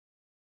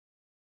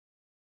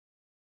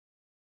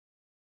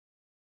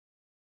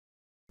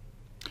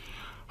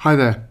Hi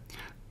there.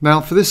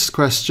 Now for this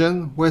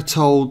question, we're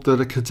told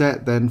that a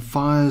cadet then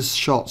fires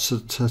shots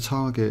at a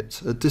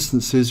target at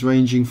distances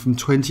ranging from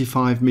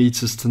 25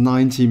 meters to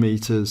 90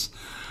 meters.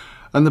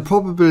 And the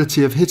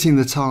probability of hitting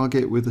the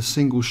target with a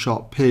single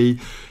shot P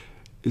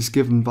is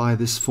given by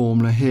this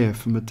formula here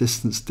from a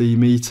distance d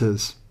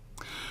meters.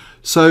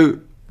 So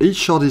each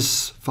shot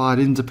is fired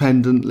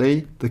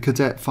independently. The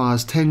cadet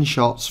fires 10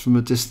 shots from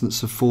a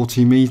distance of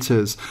 40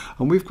 meters,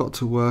 and we've got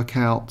to work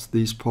out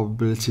these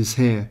probabilities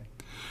here.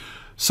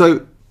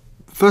 So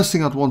first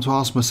thing I'd want to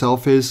ask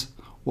myself is,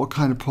 what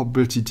kind of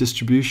probability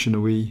distribution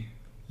are we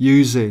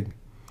using?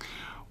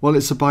 Well,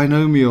 it's a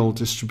binomial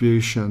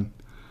distribution.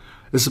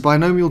 It's a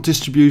binomial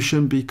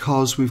distribution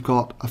because we've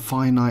got a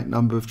finite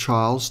number of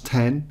trials,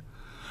 10.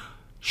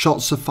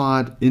 Shots are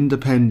fired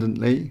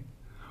independently.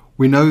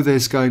 We know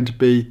there's going to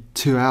be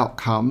two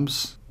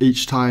outcomes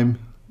each time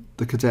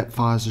the cadet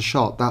fires a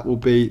shot. That will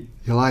be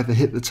he'll either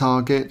hit the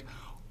target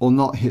or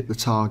not hit the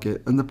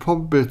target, and the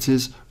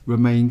probabilities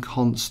remain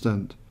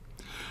constant.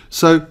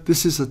 So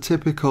this is a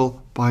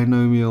typical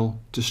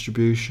binomial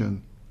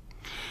distribution.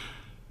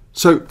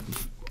 So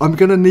I'm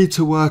going to need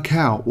to work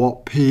out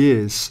what P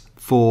is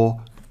for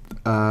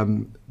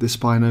this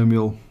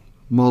binomial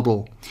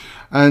model,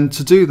 and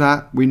to do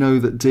that we know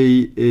that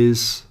D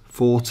is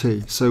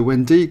 40. So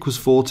when D equals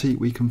 40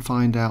 we can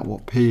find out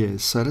what P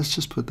is. So let's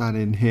just put that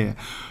in here.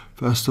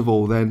 First of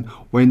all then,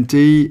 when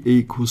D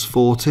equals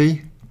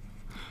 40,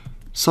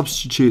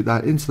 substitute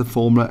that into the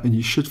formula and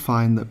you should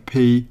find that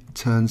P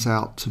turns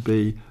out to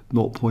be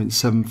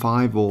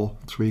 0.75 or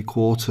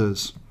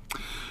 3/4.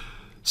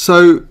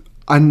 So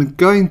I'm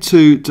going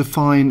to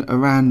define a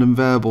random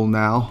variable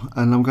now,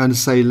 and I'm going to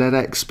say let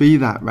x be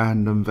that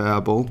random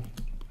variable.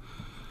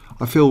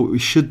 I feel we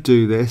should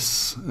do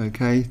this,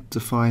 okay,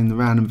 define the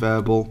random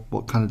variable,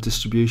 what kind of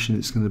distribution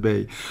it's going to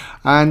be.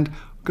 And I'm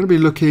going to be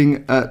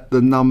looking at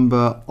the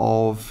number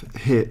of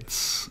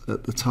hits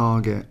at the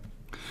target.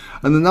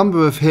 And the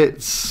number of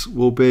hits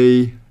will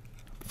be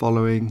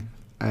following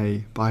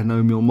a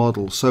binomial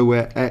model. So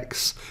where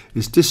x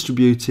is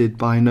distributed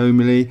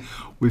binomially,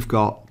 we've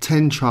got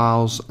 10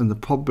 trials and the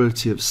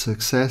probability of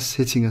success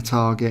hitting a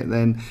target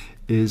then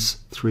is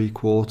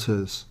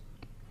 3/4.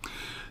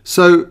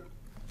 So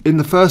in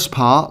the first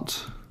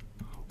part,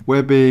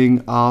 we're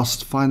being asked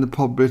to find the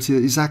probability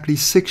that exactly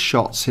 6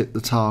 shots hit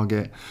the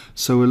target.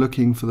 So we're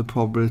looking for the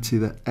probability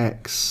that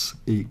x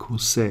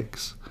equals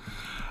 6.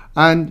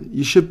 And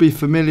you should be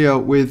familiar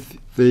with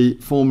the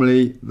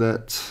formulae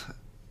that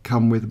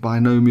come with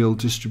binomial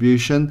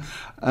distribution,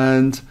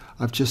 and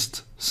I've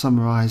just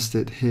summarized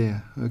it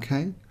here.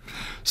 Okay,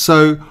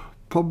 so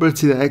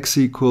probability that x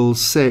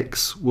equals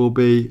 6 will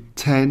be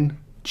 10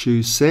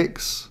 choose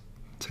 6,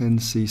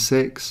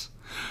 10c6.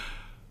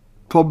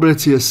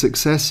 Probability of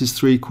success is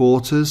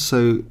 3/4,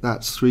 so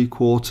that's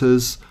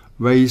 3/4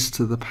 raised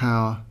to the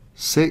power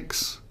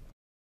 6.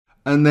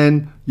 And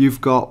then you've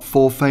got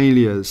 4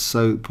 failures,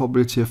 so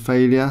probability of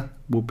failure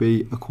will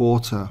be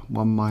 1/4,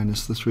 1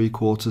 minus the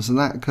 3/4, and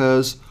that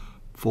occurs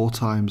 4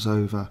 times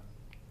over.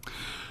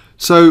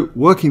 So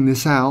working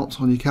this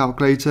out on your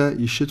calculator,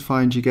 you should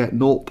find you get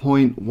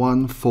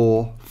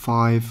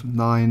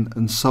 0.1459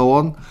 and so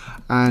on.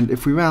 And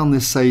if we round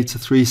this, say, to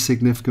 3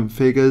 significant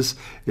figures,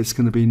 it's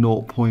going to be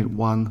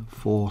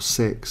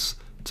 0.146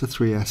 to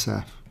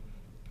 3SF.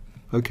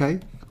 Okay?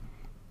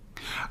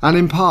 And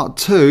in part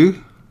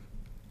 2,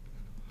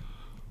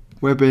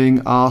 we're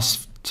being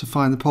asked to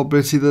find the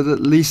probability that at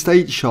least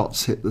 8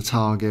 shots hit the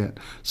target.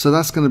 So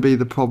that's going to be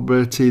the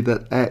probability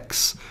that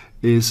x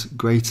is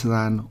greater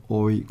than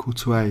or equal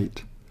to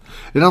 8.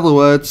 In other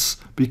words,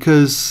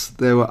 because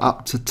there were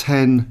up to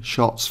 10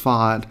 shots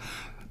fired,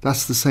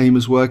 that's the same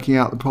as working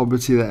out the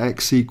probability that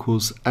x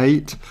equals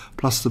 8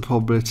 plus the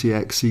probability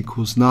x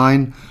equals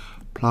 9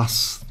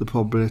 plus the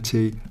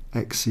probability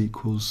x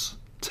equals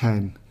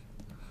 10.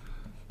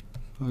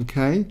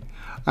 Okay,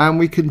 and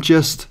we can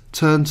just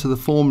turn to the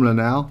formula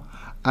now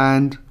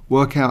and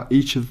work out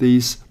each of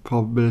these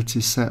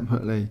probabilities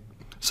separately.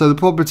 So the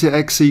probability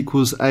x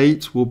equals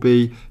 8 will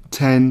be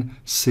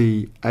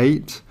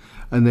 10c8,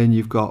 and then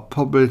you've got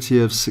probability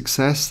of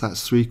success,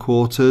 that's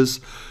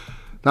 3/4.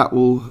 That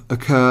will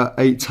occur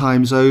 8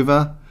 times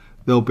over.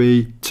 There'll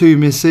be 2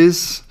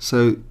 misses,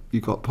 so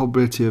you've got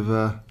probability of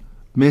a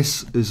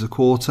miss is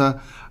 1/4,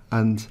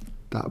 and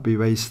that will be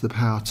raised to the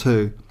power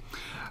 2.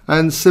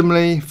 And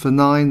similarly for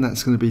 9,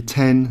 that's going to be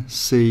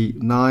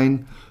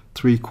 10c9,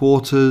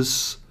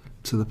 3/4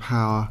 to the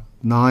power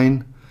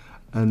 9,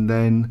 and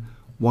then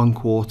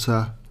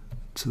 1/4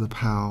 to the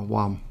power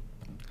 1.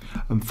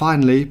 And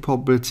finally,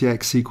 probability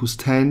x equals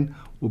 10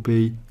 will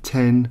be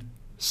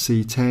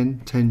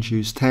 10c10, 10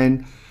 choose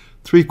 10,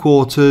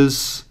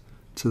 3/4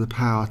 to the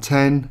power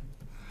 10,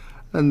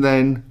 and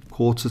then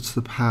 1/4 to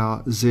the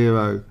power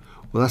 0.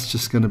 Well, that's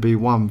just going to be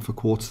 1 for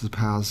 1/4 to the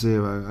power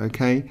 0,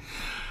 okay?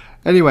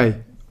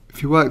 Anyway,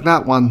 if you work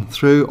that one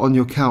through on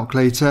your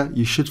calculator,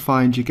 you should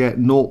find you get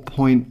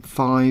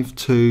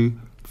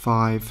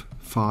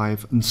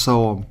 0.5255 and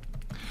so on.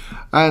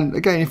 And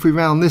again, if we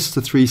round this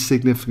to 3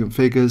 significant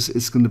figures,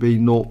 it's going to be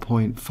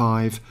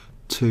 0.5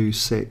 2,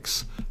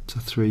 6 to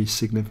 3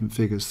 significant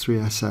figures, 3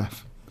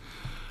 SF.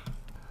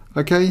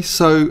 Okay,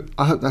 so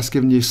I hope that's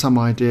given you some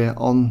idea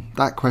on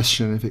that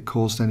question if it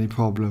caused any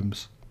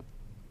problems.